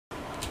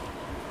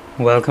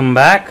Welcome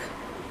back.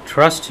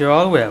 Trust you're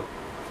all well.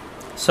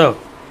 So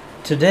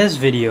today's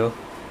video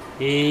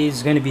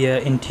is going to be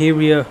an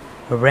interior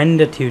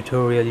render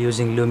tutorial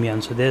using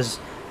Lumion. So there's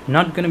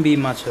not going to be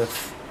much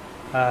of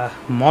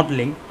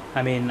modeling.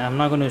 I'm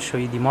not going to show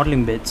you the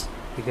modeling bits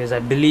because I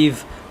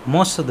believe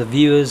most of the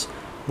viewers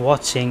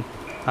watching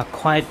are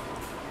quite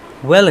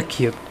well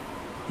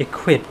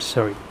equipped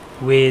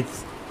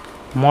with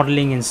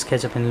modeling in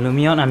SketchUp and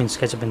Lumion,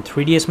 SketchUp and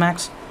 3ds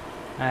Max,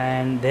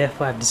 and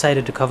therefore I've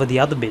decided to cover the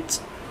other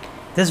bits.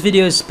 This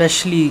video is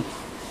specially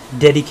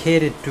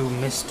dedicated to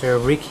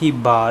Mr. Ricky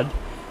Bard,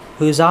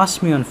 who has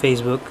asked me on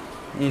Facebook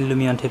in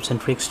Lumion Tips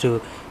and Tricks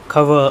to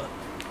cover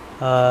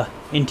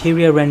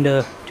interior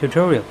render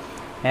tutorial,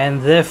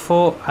 and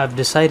therefore I've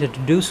decided to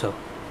do so.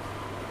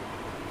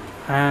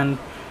 And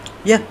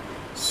yeah,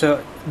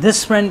 so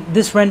this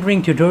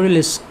rendering tutorial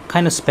is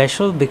kind of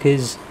special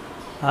because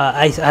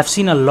I've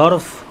seen a lot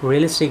of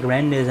realistic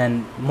renders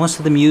and most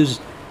of them use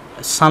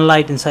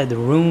sunlight inside the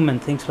room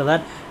and things like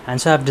that, and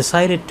so I've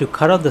decided to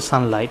cut out the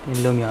sunlight in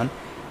Lumion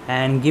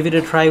and give it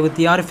a try with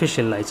the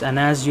artificial lights. And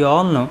as you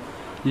all know,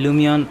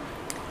 Lumion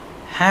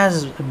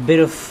has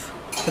a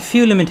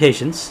few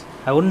limitations.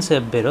 I wouldn't say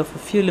a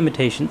few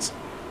limitations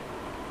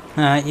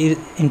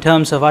in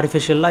terms of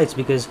artificial lights,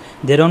 because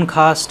they don't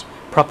cast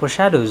proper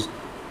shadows.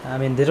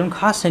 They don't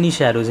cast any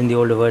shadows in the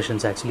older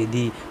versions, actually,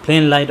 the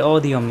plain light or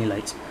the Omni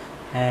lights,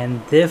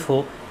 and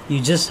therefore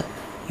you're just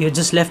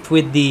left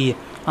with the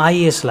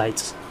IES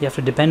lights. You have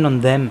to depend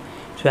on them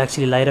to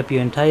actually light up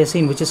your entire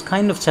scene, which is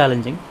kind of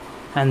challenging,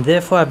 and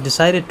therefore I've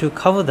decided to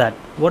cover that.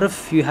 What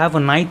if you have a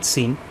night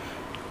scene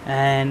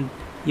and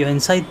you're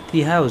inside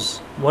the house?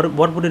 What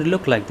would it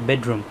look like, the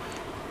bedroom?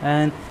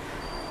 And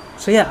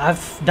so yeah,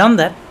 I've done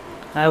that.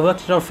 I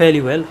worked it out fairly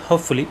well,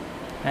 hopefully,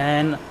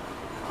 and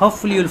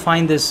hopefully you'll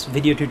find this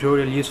video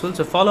tutorial useful,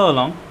 so follow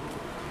along.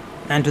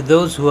 And to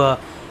those who are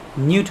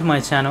new to my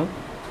channel,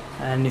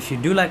 and if you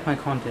do like my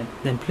content,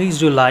 then please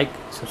do like,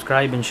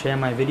 subscribe and share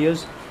my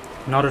videos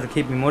in order to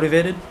keep me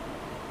motivated.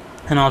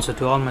 And also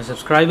to all my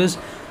subscribers,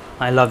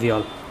 I love you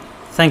all.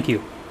 Thank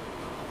you.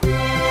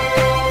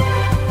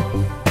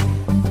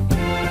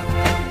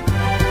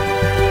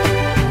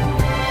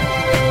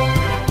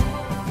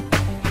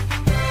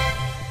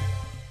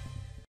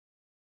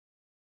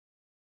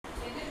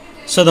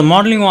 So the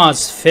modeling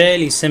was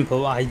fairly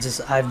simple. I've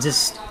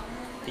just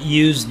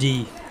used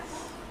the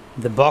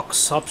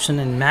box option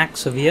in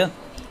Max over here,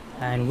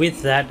 and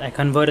with that I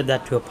converted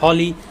that to a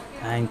poly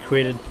and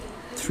created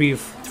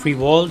three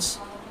walls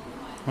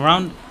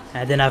around,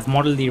 and then I've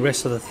modeled the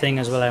rest of the thing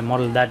as well. I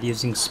modeled that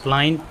using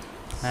spline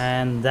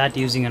and that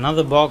using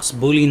another box,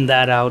 boolean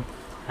that out,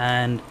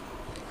 and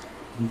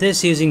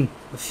this using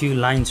a few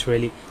lines.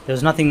 Really,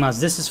 there's nothing much.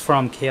 This is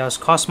from Chaos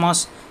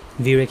Cosmos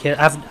V-Ray.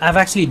 I've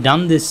actually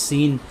done this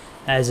scene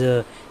as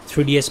a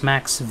 3ds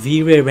Max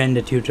V-Ray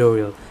render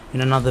tutorial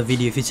in another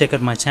video. If you check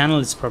out my channel,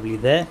 it's probably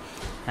there,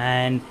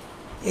 and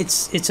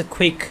it's a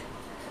quick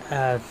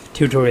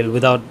tutorial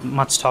without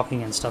much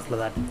talking and stuff like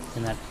that.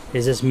 And that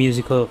is this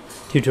musical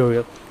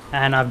tutorial,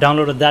 and I've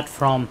downloaded that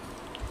from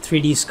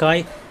 3D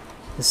Sky.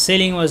 The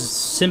ceiling was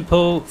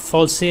simple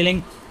false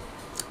ceiling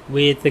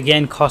with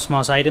again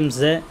Cosmos items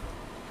there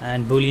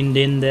and booleaned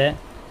in there,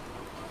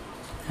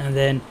 and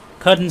then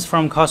curtains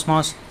from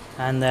Cosmos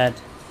and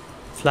that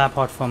flap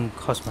art from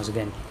Cosmos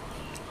again,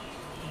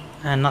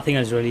 and nothing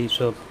else really.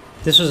 So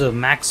this was a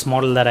Max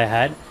model that I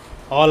had.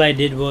 All I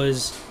did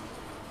was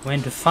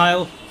went to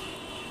File,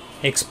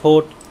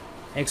 Export.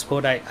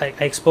 I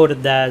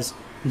exported that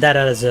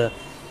as a,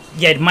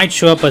 yeah, it might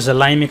show up as a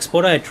Lime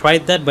exporter. I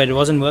tried that, but it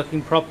wasn't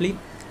working properly,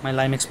 my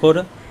Lime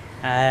exporter,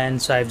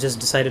 and so I've just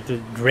decided to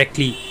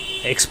directly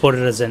export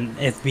it as an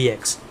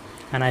FBX,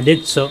 and I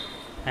did so.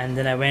 And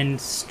then I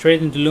went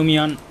straight into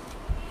Lumion,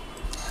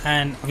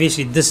 and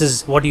obviously this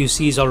is what you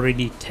see is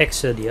already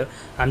textured here.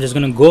 I'm just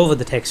going to go over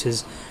the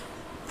textures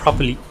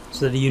properly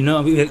so that you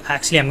know.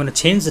 Actually, I'm going to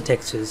change the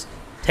textures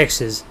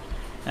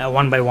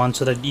one by one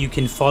so that you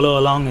can follow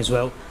along as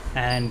well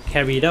and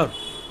carry it out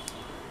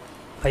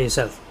by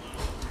yourself.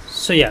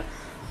 So yeah,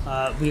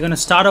 we're going to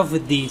start off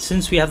with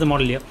since we have the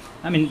model here,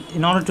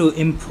 in order to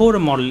import a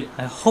model,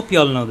 I hope you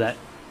all know that.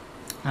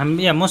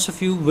 Yeah, most of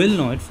you will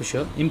know it for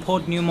sure.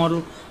 Import new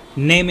model,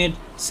 name it,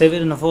 save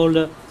it in a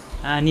folder,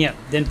 and yeah,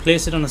 then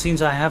place it on a scene.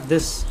 So I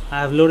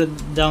have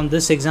loaded down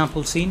this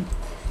example scene.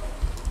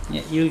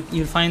 Yeah,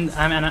 you'll find,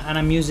 and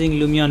I'm using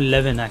Lumion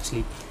 11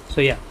 actually.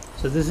 So yeah,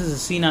 so this is the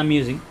scene I'm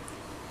using,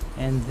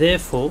 and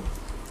therefore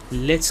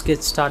let's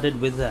get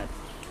started with that.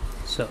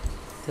 So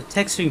the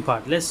texturing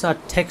part, let's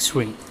start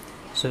texturing.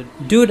 So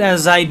do it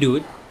as I do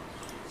it.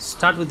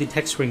 Start with the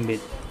texturing bit.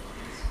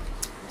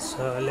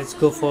 So let's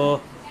go for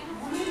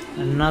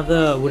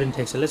another wooden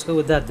texture. Let's go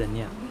with that then.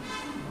 Yeah,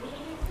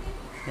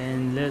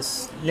 and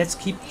let's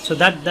keep, so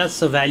that's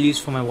the values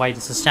for my white.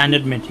 It's a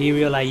standard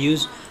material I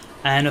use,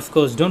 and of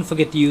course don't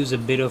forget to use a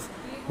bit of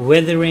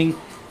weathering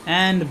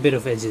and a bit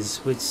of edges,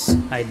 which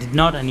I did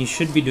not, and you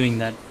should be doing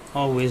that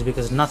always,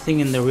 because nothing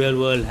in the real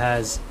world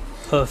has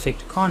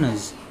perfect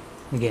corners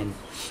again.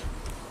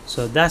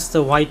 So that's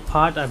the white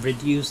part. I've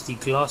reduced the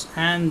gloss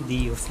and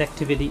the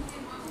reflectivity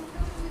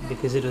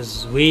because it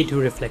was way too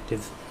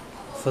reflective.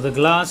 For the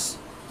glass,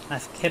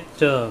 I've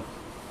kept I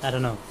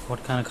don't know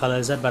what kind of color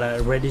is that, but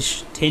a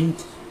reddish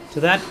tint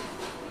to that,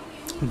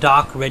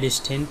 dark reddish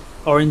tint,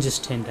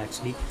 orangish tint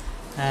actually,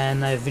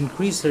 and I've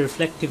increased the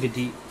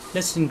reflectivity.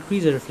 Let's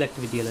increase the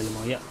reflectivity a little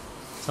more, yeah,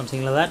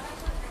 something like that.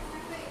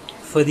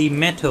 For the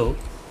metal,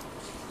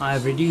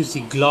 I've reduced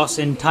the gloss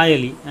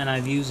entirely and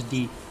I've used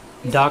the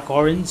dark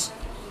orange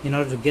in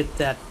order to get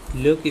that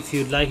look. If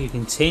you'd like, you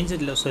can change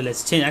it. So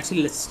let's change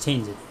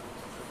it.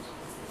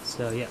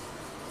 So yeah,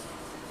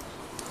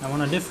 I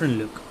want a different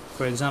look.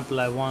 For example,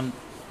 I want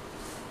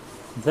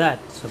that,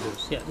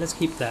 suppose. Yeah, let's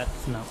keep that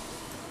for now.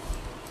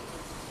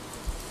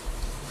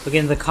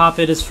 Again, the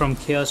carpet is from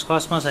Chaos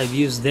Cosmos. I've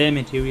used their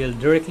material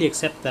directly,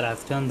 except that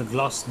I've turned the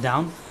gloss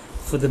down.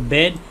 For the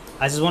bed,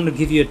 I just want to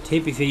give you a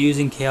tip. If you're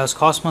using Chaos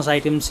Cosmos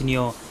items in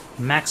your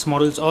Max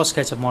models or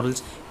SketchUp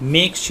models,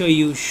 make sure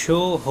you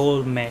show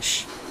whole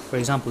mesh. For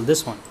example,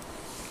 this one.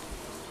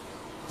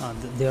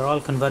 They're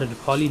all converted to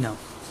poly now.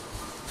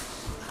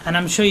 And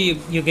I'm sure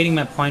you're getting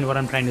my point, what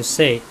I'm trying to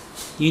say.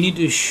 You need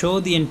to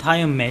show the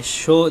entire mesh.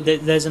 Show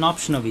that there's an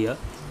option over here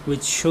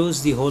which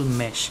shows the whole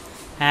mesh.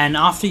 And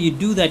after you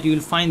do that, you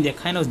will find they're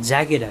kind of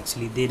jagged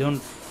actually.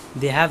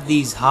 They have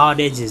these hard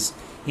edges.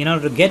 In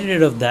order to get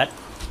rid of that,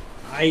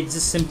 I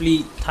just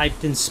simply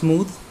typed in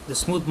smooth, the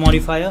smooth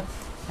modifier,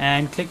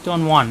 and clicked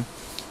on one,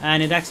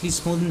 and it actually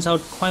smoothens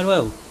out quite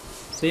well.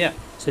 So yeah,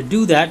 so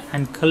do that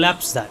and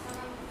collapse that.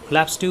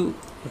 Collapse to,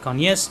 click on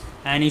yes,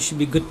 and you should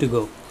be good to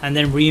go. And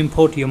then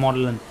re-import your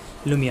model in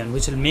Lumion,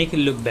 which will make it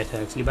look better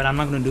actually, but I'm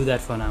not going to do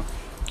that for now.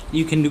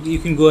 You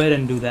can go ahead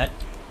and do that.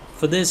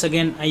 For this,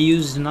 again, I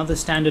used another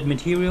standard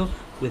material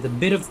with a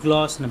bit of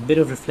gloss and a bit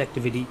of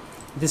reflectivity.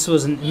 This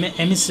was an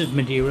emissive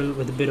material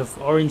with a bit of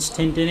orange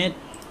tint in it.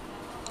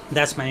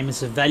 That's my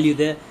emissive value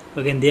there.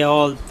 Again, they are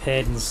all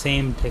paired in the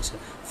same texture.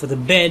 For the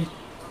bed,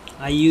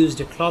 I used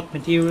a cloth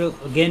material,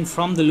 again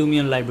from the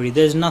Lumion library.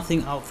 There's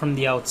nothing out from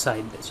the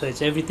outside, so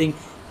it's everything.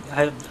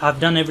 I've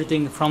done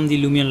everything from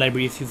the Lumion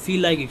library. If you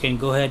feel like, you can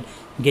go ahead,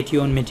 get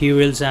your own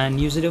materials and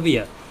use it over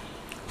here.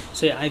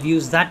 So yeah, I've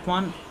used that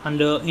one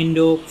under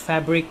Indo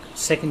Fabric,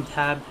 second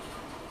tab,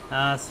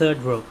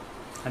 third row.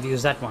 I've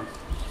used that one.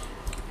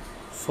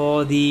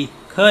 For the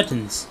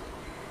curtains,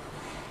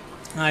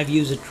 I've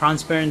used a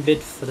transparent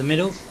bit for the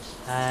middle,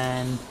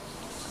 and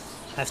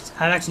I've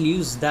actually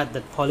used that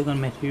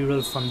polygon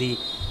material from the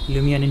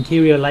Lumion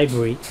interior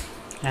library,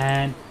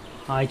 and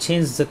I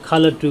changed the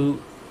color to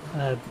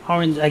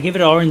orange. I gave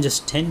it an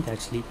orangish tint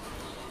actually.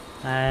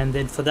 And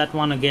then for that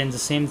one, again the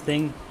same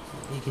thing,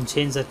 you can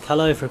change that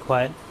color if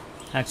required.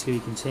 Actually, we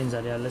can change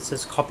that. Yeah, let's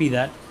just copy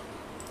that,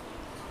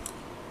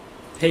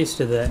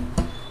 paste it there.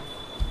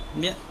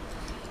 Yeah,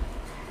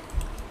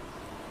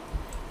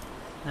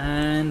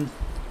 and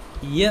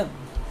yeah,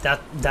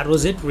 that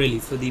was it really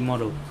for the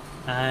model,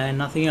 and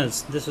nothing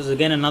else. This was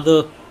again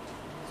another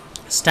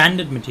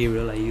standard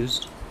material I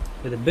used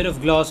with a bit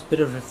of gloss, bit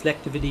of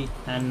reflectivity,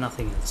 and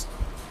nothing else.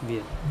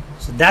 Yeah.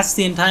 So that's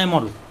the entire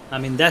model. I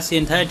mean, that's the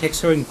entire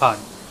texturing part.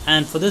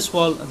 And for this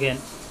wall, again,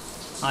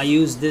 I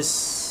used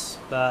this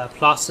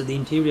plaster, the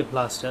interior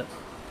plaster,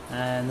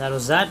 and that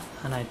was that.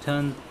 And I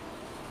turned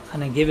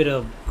and I gave it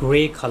a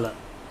gray color.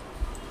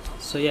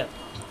 So yeah,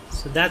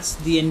 so that's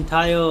the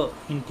entire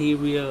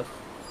interior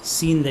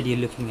scene that you're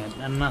looking at,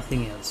 and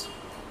nothing else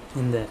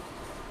in there.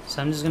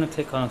 So I'm just gonna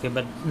click on OK.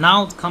 But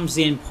now comes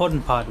the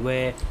important part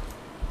where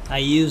I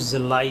use the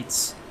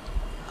lights.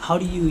 How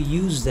do you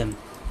use them?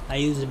 I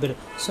use a bit of,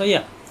 so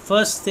yeah,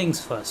 first things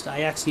first,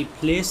 I actually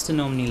placed an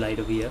Omni light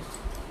over here,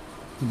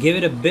 give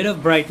it a bit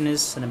of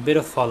brightness and a bit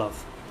of fall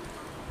off.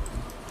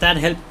 That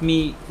helped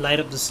me light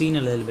up the scene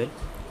a little bit,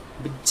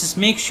 but just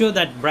make sure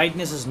that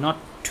brightness is not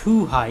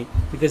too high,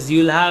 because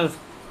you'll have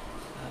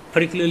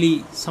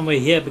particularly somewhere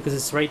here, because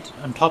it's right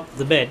on top of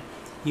the bed,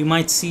 you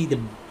might see the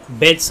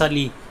bed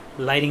suddenly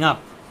lighting up.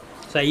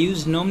 So I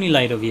used an Omni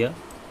light over here.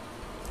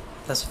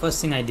 That's the first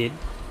thing I did,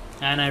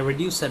 and I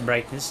reduced that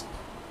brightness,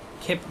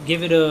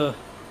 give it a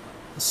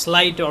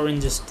slight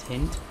orangish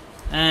tint.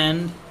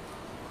 And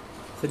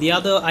for the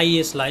other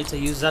IES lights, I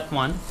use that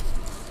one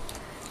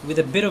with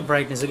a bit of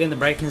brightness. Again, the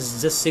brightness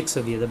is just 6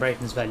 over here, the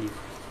brightness value,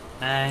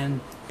 and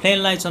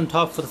plain lights on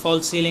top for the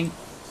false ceiling,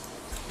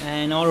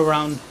 and all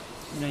around,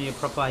 you know, your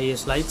proper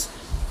IES lights.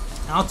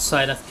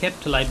 Outside I've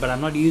kept a light, but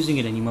I'm not using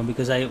it anymore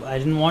because I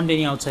didn't want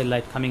any outside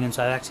light coming in,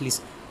 so I actually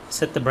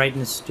set the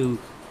brightness to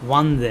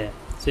 1 there,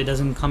 so it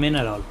doesn't come in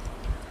at all.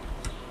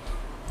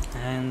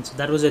 And so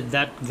that was it.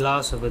 That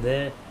glass over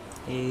there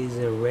is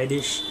a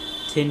reddish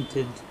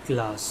tinted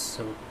glass,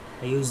 so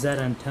I use that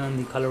and turn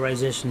the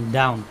colorization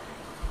down.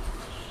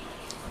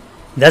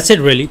 That's it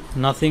really,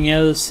 nothing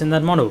else in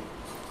that model.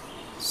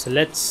 So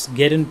let's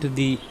get into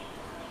the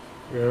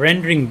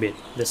rendering bit,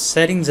 the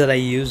settings that I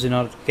use in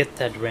order to get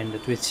that render,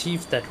 to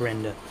achieve that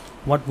render.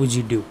 What would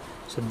you do?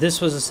 So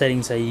this was the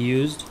settings I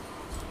used,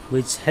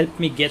 which helped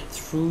me get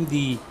through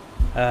the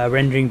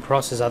rendering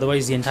process.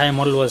 Otherwise the entire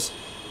model was,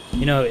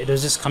 you know, it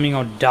was just coming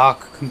out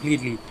dark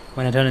completely.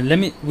 when I turn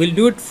it. We'll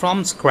do it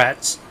from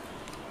scratch.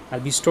 I'll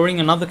be storing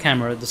another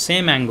camera at the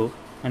same angle,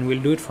 and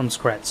we'll do it from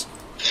scratch.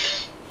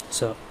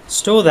 So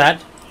store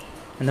that,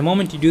 and the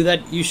moment you do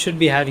that, you should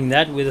be having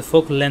that with a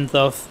focal length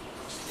of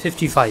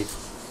 55.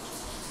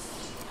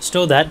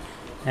 Store that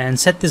and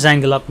set this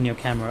angle up in your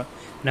camera.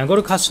 Now go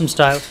to custom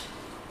style,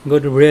 go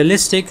to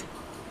realistic,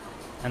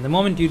 and the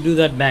moment you do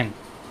that, bang.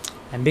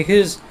 And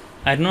because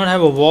I do not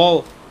have a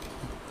wall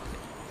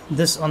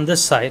on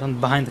this side,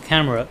 behind the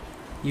camera,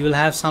 you will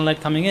have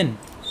sunlight coming in.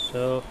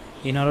 So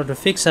in order to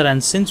fix that,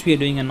 and since we are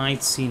doing a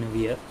night scene over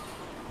here,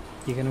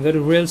 you're going to go to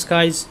real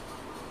skies,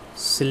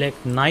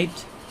 select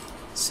night,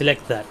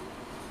 select that,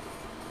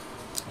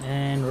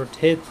 and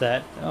rotate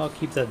that. I'll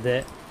keep that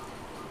there,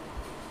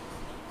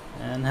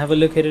 and have a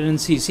look at it and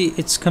see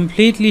it's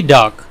completely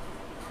dark.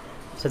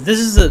 So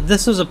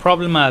this was a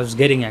problem I was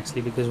getting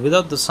actually, because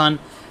without the sun,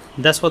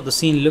 that's what the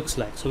scene looks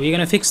like. So we're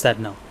going to fix that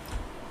now.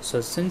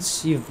 So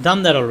since you've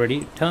done that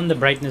already, turn the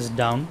brightness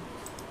down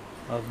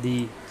to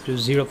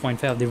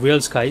 0.5 of the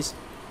real skies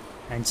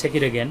and check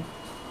it again.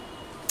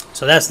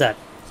 So that's that.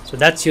 So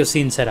that's your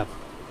scene setup.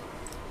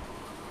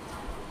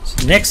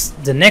 So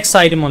the next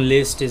item on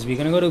list is we're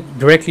going to go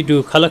directly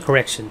to color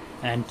correction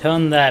and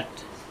turn that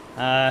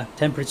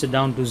temperature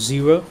down to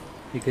 0,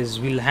 because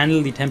we'll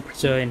handle the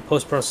temperature in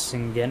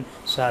post-processing again.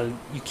 So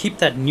you keep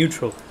that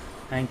neutral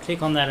and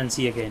click on that and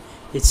see again.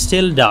 It's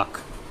still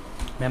dark.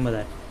 Remember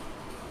that.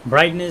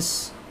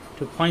 Brightness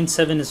to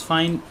 0.7 is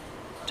fine.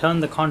 Turn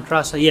the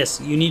contrast. Yes,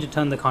 you need to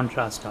turn the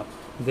contrast up,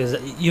 because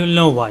you'll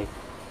know why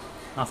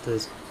after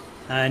this.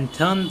 And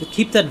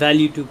keep that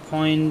value to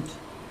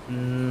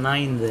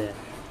 0.9 there.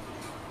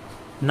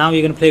 Now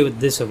you're going to play with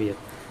this over here.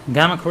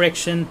 Gamma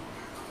correction,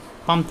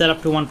 pump that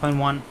up to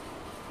 1.1.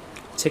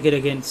 Check it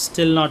again,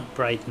 still not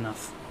bright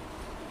enough.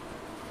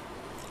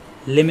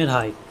 Limit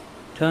height,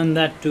 turn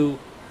that to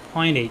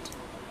 0.8.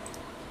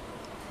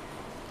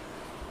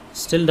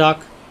 Still dark.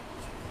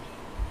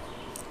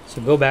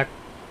 So go back.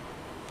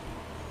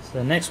 So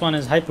the next one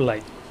is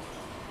hyperlight.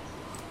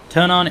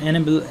 Turn on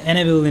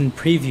enable in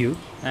preview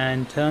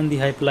and turn the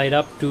hyperlight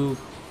up to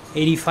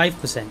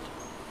 85%.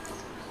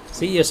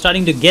 See, you're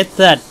starting to get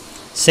that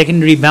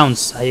secondary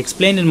bounce. I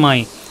explained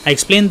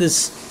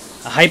this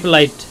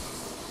hyperlight,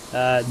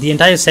 the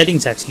entire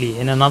settings actually,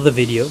 in another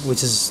video,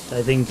 which is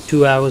I think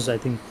 2 hours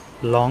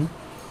long.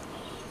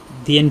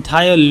 The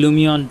entire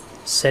Lumion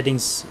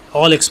settings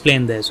all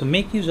explained there. So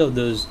make use of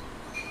those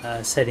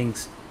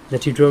settings, the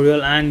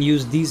tutorial, and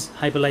use these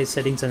hyperlight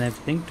settings and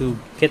everything to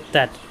get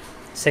that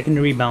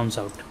secondary bounce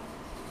out.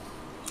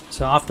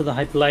 So after the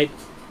hyperlight,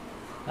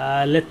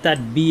 let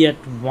that be at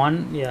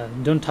 1. Yeah,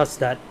 don't touch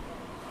that.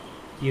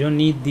 You don't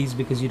need these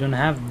because you don't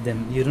have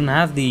them. You don't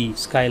have the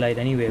skylight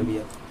anyway over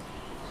here.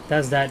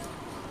 That's that.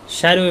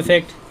 Shadow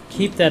effect,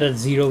 keep that at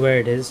 0 where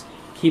it is.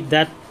 Keep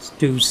that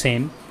to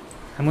same.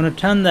 I'm going to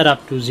turn that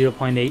up to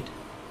 0.8.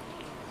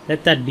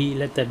 Let that be,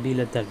 let that be,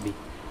 let that be.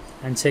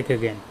 And check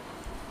again.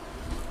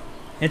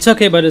 It's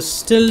okay, but it's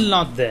still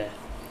not there.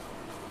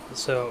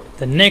 So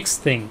the next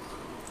thing,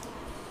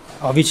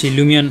 obviously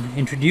Lumion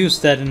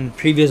introduced that in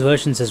previous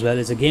versions as well.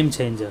 It's a game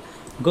changer.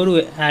 Go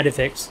to add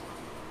effects,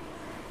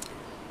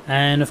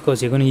 and of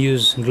course you're going to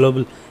use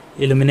global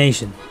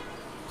illumination.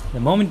 The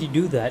moment you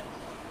do that,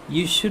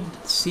 you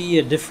should see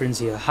a difference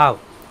here. How?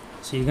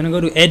 So you're going to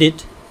go to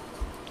edit,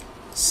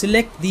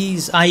 select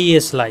these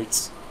IES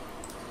lights.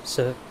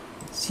 So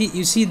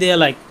you see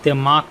they're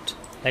marked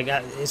like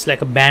it's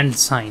like a band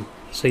sign.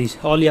 So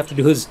all you have to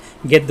do is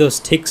get those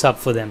ticks up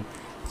for them.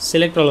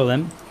 Select all of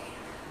them.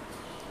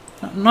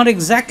 Not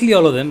exactly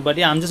all of them, but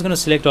yeah, I'm just going to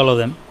select all of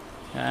them,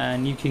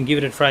 and you can give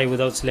it a try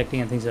without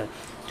selecting and things like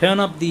that. Turn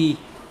up the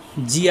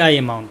GI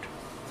amount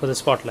for the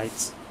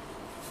spotlights.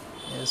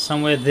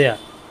 Somewhere there.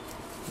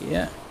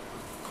 Yeah,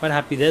 quite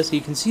happy there. So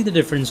you can see the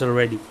difference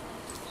already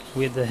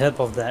with the help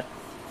of that.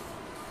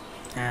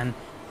 And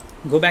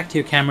go back to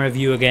your camera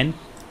view again,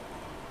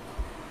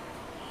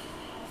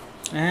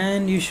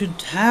 and you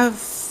should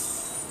have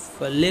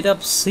a lit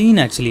up scene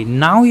actually.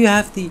 Now you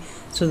have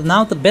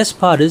now the best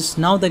part is,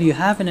 now that you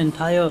have an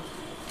entire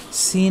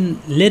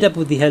scene lit up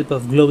with the help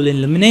of global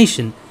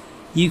illumination,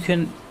 you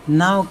can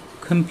now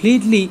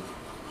completely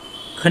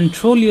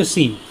control your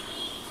scene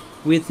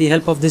with the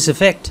help of this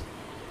effect.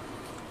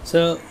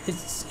 So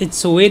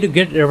it's a way to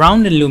get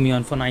around in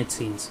Lumion for night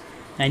scenes,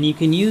 and you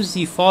can use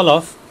the fall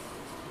off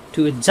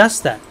to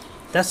adjust that.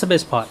 That's the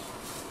best part.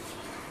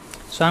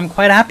 So I'm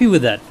quite happy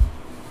with that.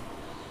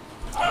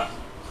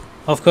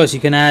 Of course you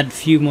can add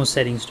few more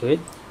settings to it.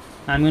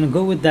 I'm going to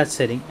go with that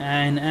setting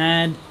and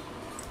add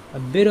a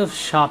bit of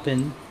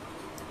sharpen.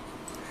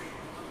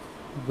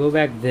 Go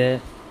back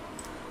there,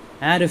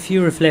 add a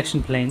few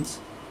reflection planes.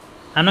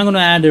 I'm not going to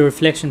add a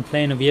reflection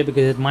plane over here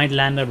because it might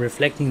land up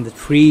reflecting the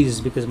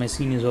trees, because my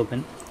scene is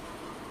open.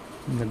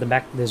 At the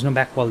back there's no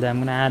back wall there. I'm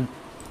going to add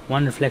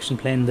one reflection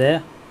plane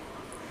there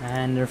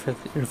and a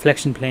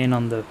reflection plane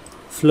on the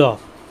floor.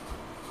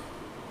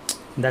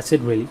 That's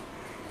it really.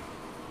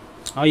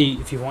 Or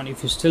if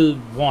you still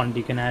want,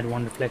 you can add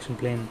one reflection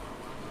plane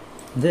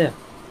there.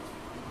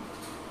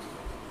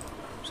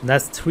 So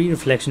that's 3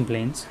 reflection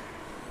planes.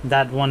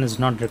 That one is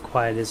not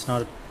required. It's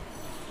not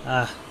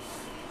that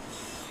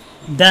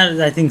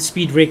I think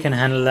Speed Ray can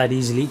handle that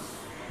easily.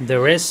 The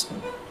rest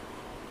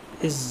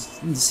is,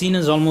 the scene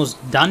is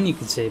almost done, you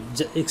could say,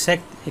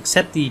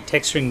 except the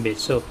texturing bit.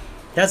 So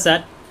that's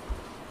that.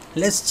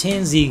 Let's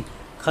change the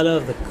color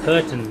of the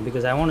curtain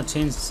because I want to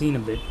change the scene a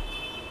bit.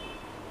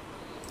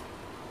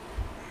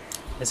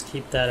 Let's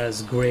keep that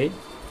as gray.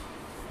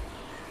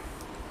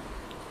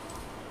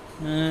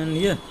 And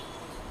yeah,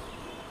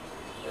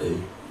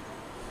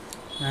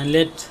 and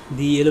let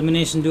the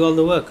illumination do all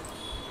the work.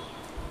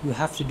 You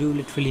have to do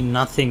literally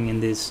nothing in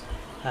this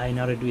in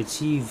order to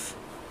achieve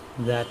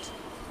that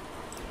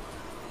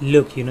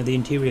look, you know, the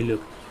interior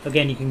look.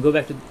 Again, you can go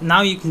back to,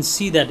 now you can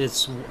see that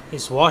it's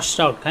washed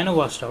out, kind of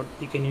washed out.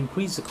 You can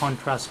increase the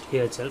contrast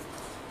here itself,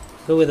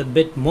 go with a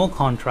bit more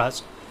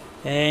contrast,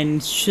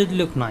 and it should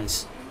look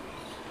nice,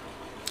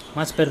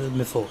 much better than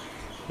before,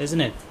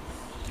 isn't it?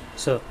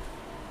 So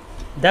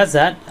that's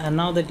that. And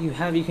now that you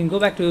have, you can go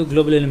back to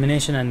global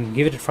illumination and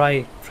give it a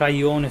try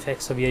your own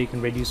effects over here. You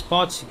can reduce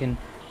spots, you can,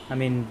 I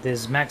mean,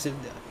 there's max,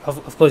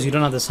 of course you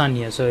don't have the sun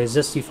here, so it's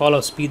just the fall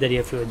of speed that you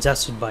have to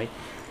adjust it by.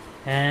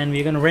 And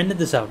we're going to render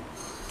this out.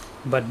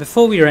 But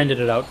before we render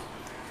it out,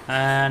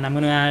 and I'm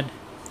going to add,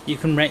 you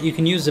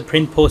can use the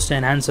print poster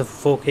enhancer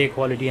for 4K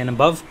quality and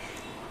above.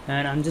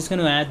 And I'm just going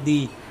to add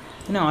the,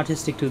 you know,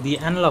 artistic to the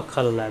analog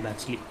color lab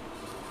actually,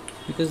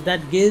 because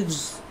that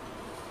gives,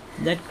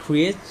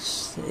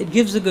 it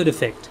gives a good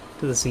effect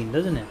to the scene,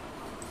 doesn't it?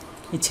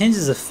 It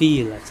changes the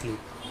feel actually,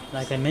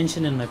 like I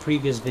mentioned in my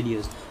previous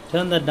videos.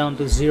 Turn that down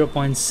to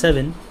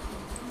 0.7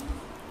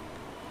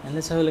 and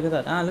let's have a look at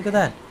that. Look at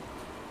that.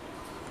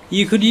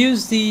 You could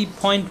use the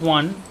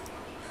 0.1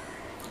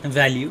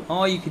 value,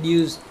 or you could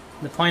use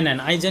the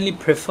 0.9. I generally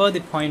prefer the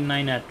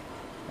 0.9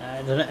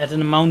 at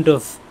an amount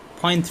of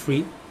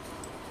 0.3.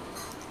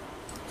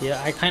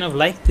 Yeah, I kind of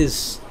like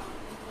this.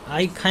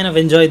 I kind of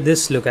enjoyed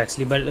this look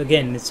actually, but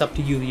again, it's up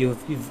to you.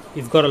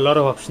 You've got a lot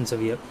of options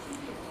over here,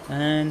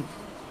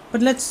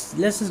 but let's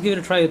just give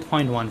it a try with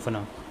 0.1 for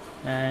now,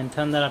 and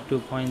turn that up to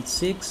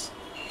 0.6.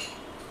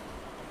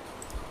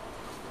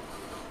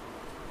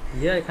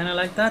 Yeah, I kind of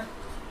like that.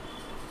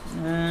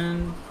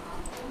 And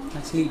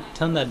actually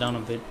turn that down a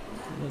bit.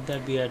 Let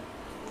that be at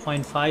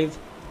 0.5,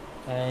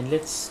 and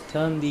let's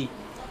turn the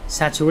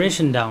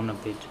saturation down a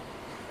bit.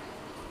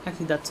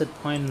 Actually that's at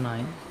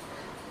 0.9.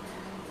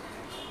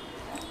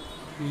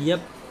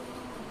 Yep,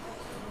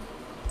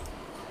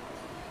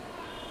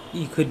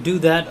 you could do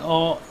that,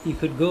 or you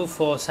could go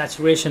for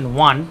saturation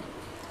 1.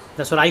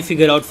 That's what I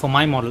figured out for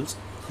my models.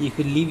 You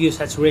could leave your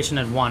saturation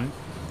at 1,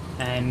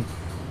 and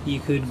you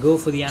could go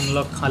for the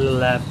analog color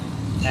lab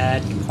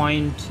at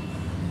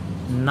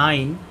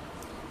 0.9,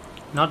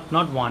 not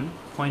 1,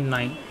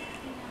 0.9,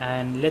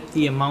 and let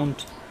the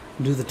amount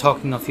do the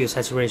talking of your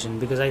saturation,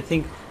 because I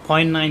think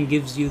 0.9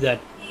 gives you that,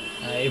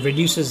 it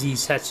reduces the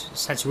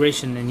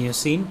saturation in your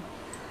scene.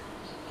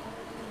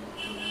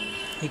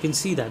 You can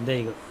see that, there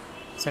you go,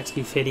 it's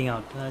actually fading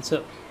out.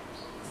 So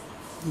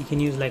you can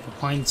use like a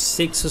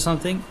 0.6 or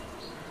something.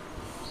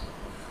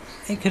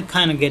 It could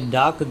kind of get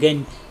dark.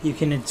 Again, you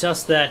can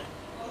adjust that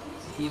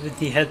with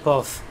the help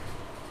of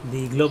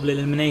the global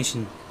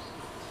illumination,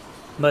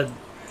 but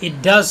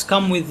it does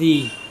come with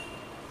a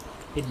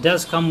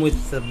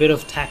bit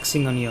of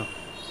taxing on your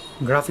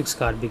graphics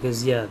card,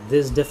 because yeah,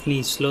 this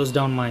definitely slows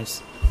down my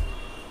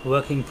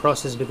working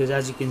process, because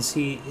as you can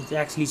see, it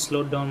actually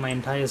slowed down my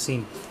entire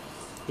scene.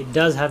 It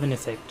does have an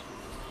effect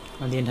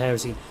on the entire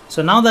scene.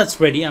 So now that's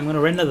ready, I'm going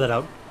to render that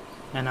out,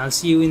 and I'll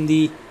see you in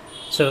the,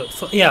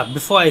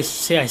 before I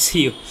say I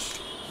see you,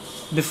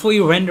 before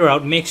you render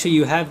out, make sure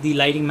you have the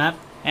lighting map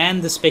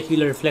and the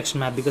specular reflection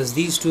map, because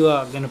these two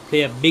are going to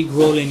play a big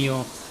role in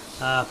your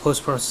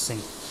post-processing.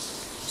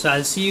 So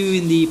I'll see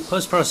you in the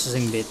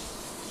post-processing bit.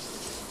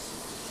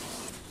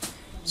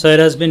 So it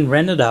has been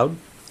rendered out,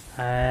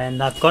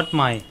 and I've got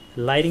my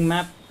lighting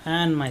map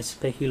and my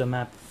specular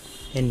map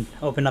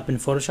open up in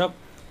Photoshop.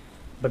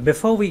 But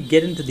before we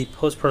get into the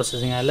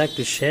post-processing, I'd like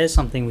to share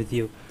something with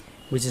you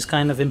which is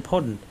kind of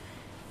important.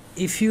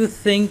 If you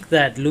think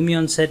that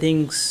Lumion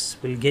settings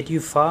will get you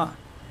far,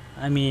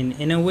 I mean,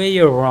 in a way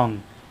you're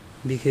wrong,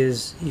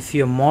 because if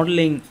you're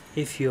modeling,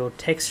 if you're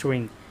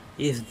texturing,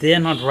 if they're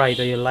not right,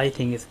 or your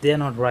lighting, if they're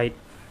not right,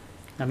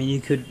 I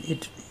mean,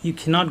 you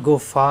cannot go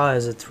far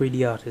as a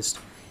 3D artist.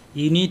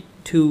 You need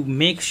to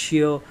make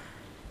sure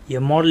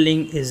your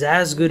modeling is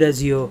as good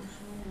as your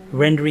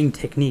rendering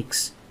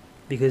techniques,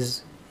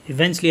 because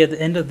eventually at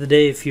the end of the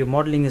day, if your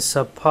modeling is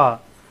subpar,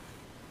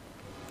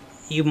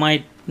 you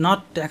might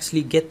not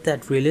actually get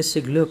that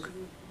realistic look.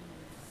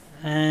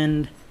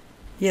 And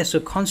yeah, so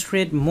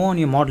concentrate more on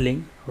your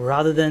modeling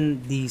rather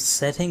than the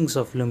settings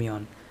of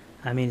Lumion.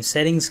 I mean,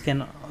 settings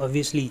can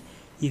obviously,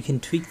 you can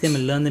tweak them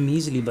and learn them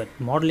easily, but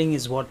modeling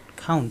is what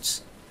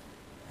counts,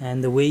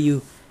 and the way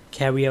you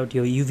carry out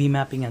your UV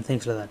mapping and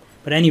things like that.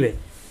 But anyway,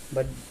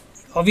 but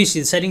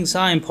obviously the settings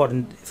are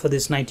important for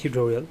this night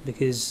tutorial,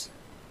 because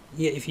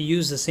yeah, if you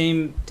use the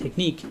same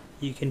technique,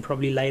 you can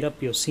probably light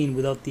up your scene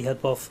without the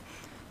help of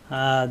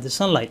the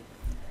sunlight.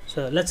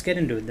 So let's get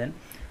into it then.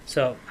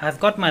 So I've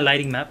got my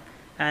lighting map,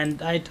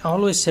 and I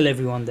always tell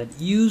everyone that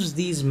use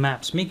these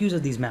maps, make use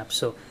of these maps.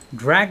 So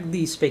drag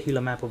the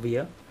specular map over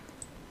here,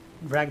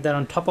 drag that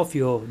on top of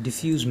your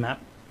diffuse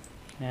map,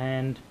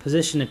 and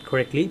position it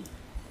correctly.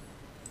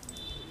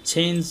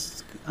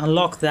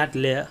 Unlock that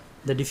layer,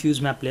 the diffuse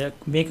map layer,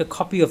 make a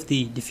copy of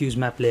the diffuse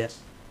map layer,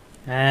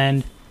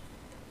 and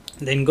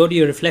then go to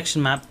your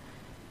reflection map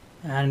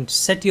and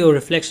set your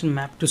reflection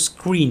map to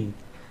screen.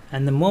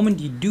 And the moment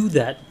you do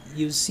that,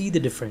 you see the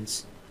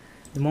difference.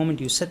 The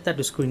moment you set that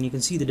to screen, you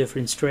can see the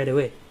difference straight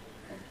away.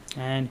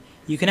 And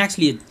you can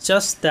actually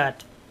adjust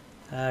that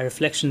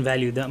reflection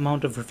value, the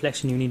amount of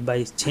reflection you need,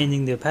 by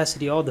changing the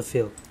opacity or the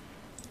fill.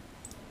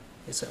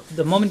 So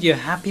the moment you're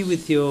happy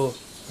with your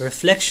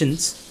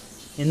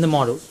reflections in the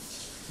model,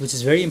 which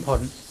is very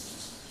important,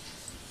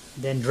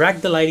 then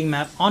drag the lighting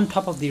map on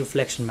top of the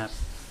reflection map,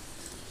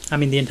 I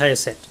mean the entire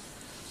set,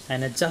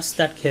 and adjust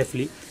that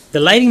carefully. The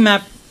lighting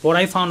map, what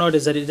I found out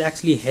is that it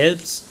actually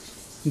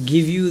helps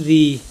give you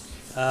the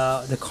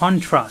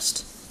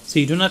contrast. So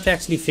you don't have to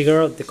actually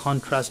figure out the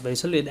contrast by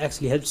yourself. It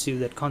actually helps you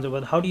that concept.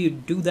 But how do you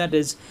do that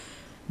is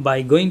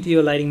by going to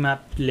your lighting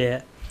map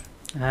layer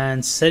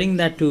and setting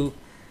that to,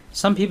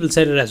 some people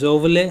set it as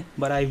overlay,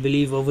 but I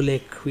believe overlay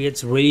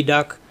creates really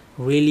dark,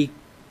 really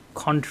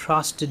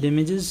contrasted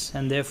images,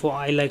 and therefore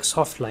I like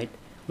soft light,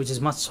 which is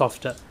much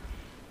softer.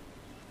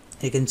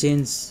 You can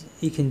change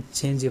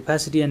the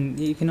opacity, and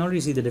you can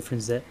already see the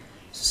difference there.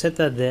 So set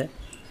that there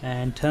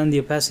and turn the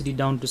opacity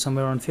down to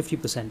somewhere around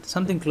 50%,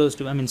 something close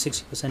to,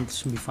 60%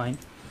 should be fine.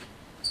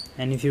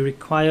 And if you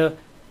require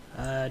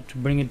to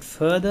bring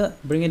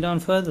it down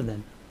further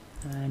then,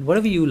 and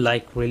whatever you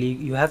like really.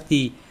 You have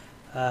the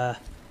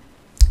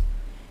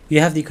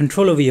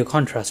control over your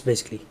contrast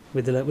basically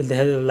with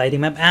the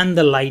lighting map and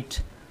the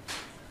light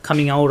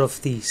coming out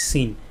of the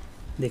scene,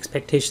 the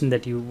expectation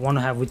that you want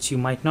to have, which you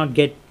might not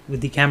get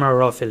with the camera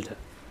raw filter.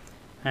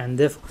 And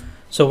therefore,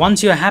 so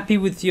once you're happy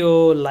with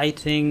your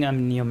lighting,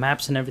 your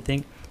maps and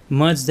everything,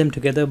 merge them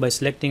together by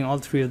selecting all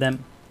three of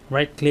them,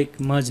 right click,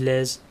 merge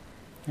layers,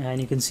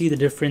 and you can see the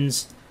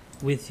difference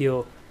with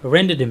your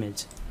rendered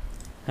image.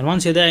 And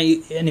once you're there,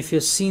 and if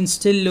your scene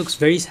still looks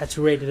very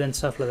saturated and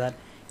stuff like that,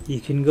 you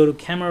can go to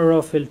camera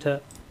raw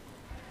filter.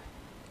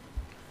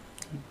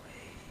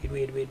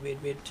 Wait.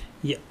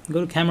 Yeah,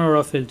 go to camera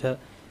raw filter,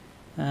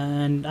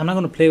 and I'm not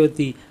going to play with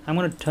I'm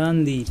going to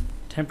turn the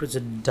temperature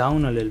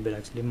down a little bit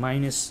actually.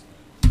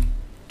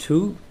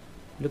 -2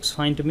 looks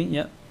fine to me.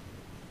 Yeah.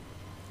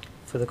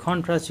 For the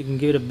contrast, you can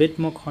give it a bit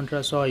more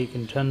contrast, or you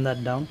can turn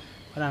that down,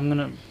 but I'm going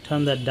to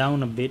turn that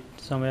down a bit,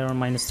 somewhere around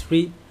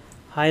 -3.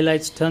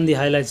 Highlights, turn the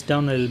highlights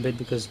down a little bit,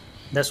 because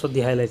that's what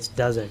the highlights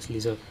does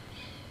actually. So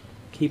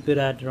keep it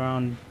at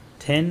around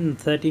 10,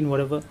 13,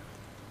 whatever.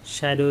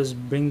 Shadows,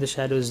 bring the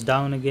shadows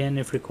down again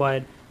if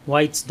required.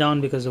 Whites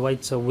down, because the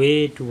whites are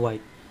way too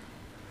white.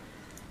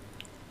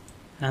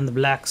 And the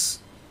blacks,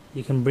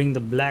 you can bring the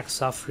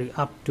blacks up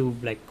to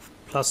like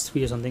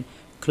 +3 or something.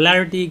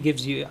 Clarity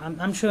gives you,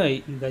 I'm sure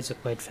you guys are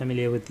quite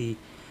familiar with the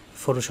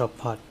Photoshop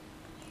part,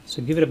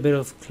 so give it a bit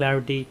of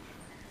clarity.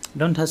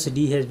 Don't touch the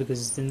dehairs,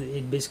 because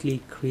it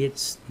basically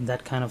creates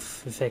that kind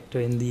of effect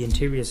in the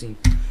interior scene.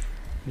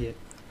 Yeah.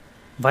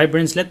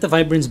 Vibrance, let the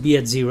vibrance be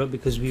at 0,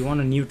 because we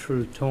want a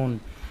neutral tone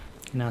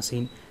in our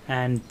scene.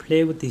 And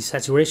play with the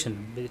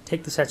saturation.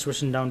 Take the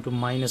saturation down to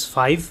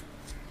 -5.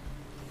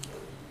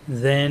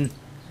 Then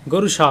go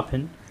to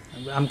sharpen.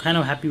 I'm kind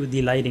of happy with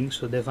the lighting,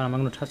 so therefore I'm not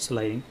going to touch the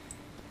lighting.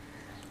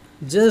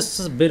 Just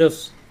a bit of,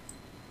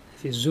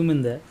 if you zoom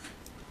in there,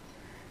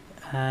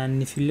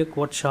 and if you look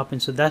what sharpen,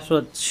 so that's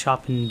what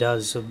sharpen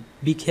does. So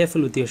be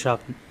careful with your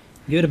sharpen.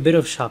 Give it a bit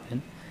of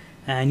sharpen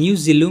and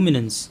use the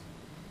luminance.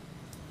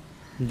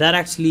 That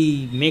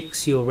actually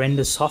makes your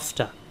render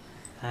softer,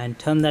 and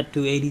turn that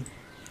to 80,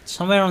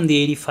 somewhere on the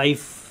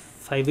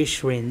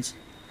 85-ish range.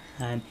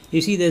 And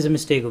you see there's a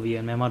mistake over here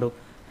in my model,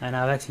 and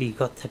I've actually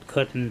got that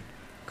curtain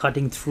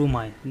cutting through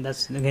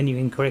that's, again, you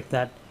can correct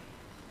that.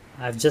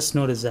 I've just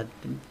noticed that.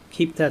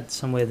 Keep that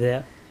somewhere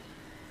there,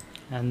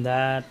 and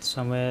that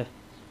somewhere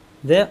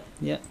there.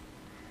 Yeah,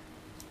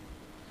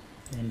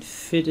 and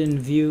fit in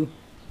view.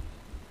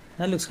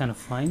 That looks kind of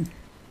fine.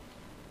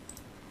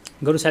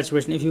 Go to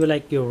saturation. If you would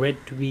like your red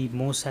to be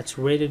more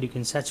saturated, you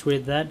can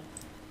saturate that,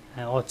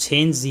 or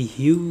change the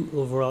hue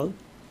overall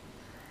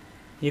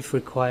if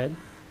required.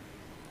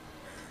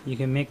 You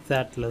can make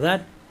that like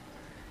that.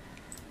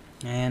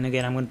 And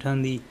again, I'm going to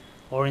turn the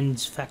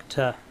orange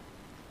factor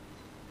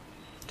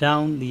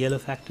down, the yellow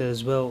factor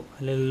as well,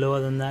 a little lower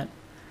than that,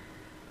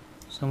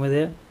 somewhere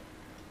there,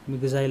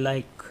 because I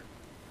like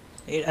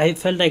it. I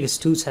felt like it's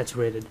too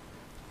saturated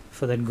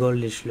for that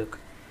goldish look.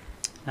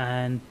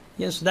 And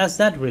yes, so that's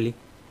that really.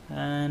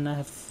 And I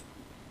have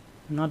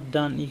not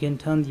done, you can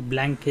turn the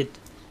blanket,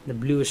 the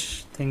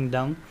bluish thing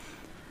down.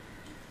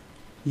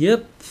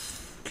 Yep,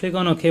 click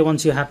on OK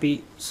once you're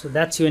happy. So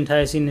that's your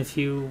entire scene. If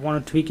you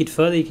want to tweak it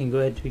further, you can go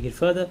ahead and tweak it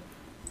further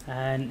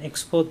and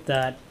export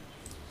that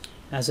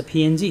as a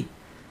PNG.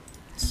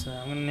 So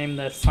I'm going to name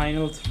that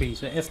final 3,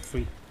 so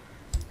F3.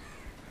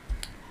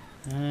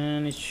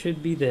 and it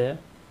should be there.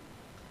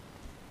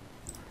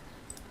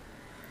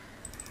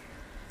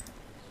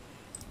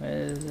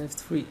 Where's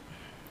F3?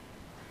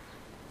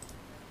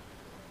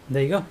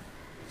 There you go.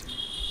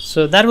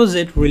 So that was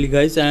it really,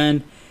 guys,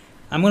 and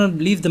I'm gonna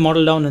leave the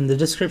model down in the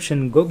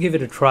description. Go give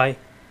it a try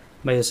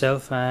by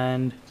yourself,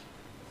 and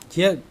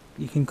yeah,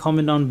 you can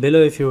comment down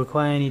below if you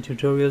require any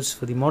tutorials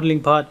for the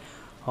modeling part,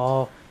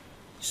 or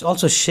just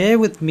also share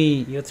with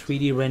me your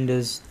 3D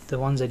renders, the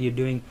ones that you're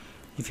doing.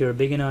 If you're a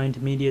beginner or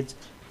intermediate,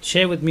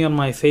 share with me on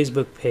my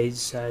Facebook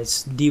page.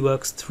 It's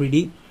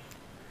dworks3d.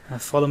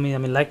 Follow me,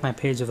 like my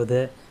page over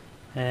there,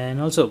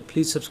 and also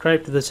please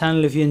subscribe to the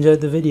channel if you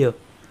enjoyed the video.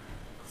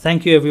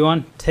 Thank you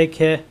everyone, take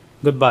care,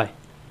 goodbye.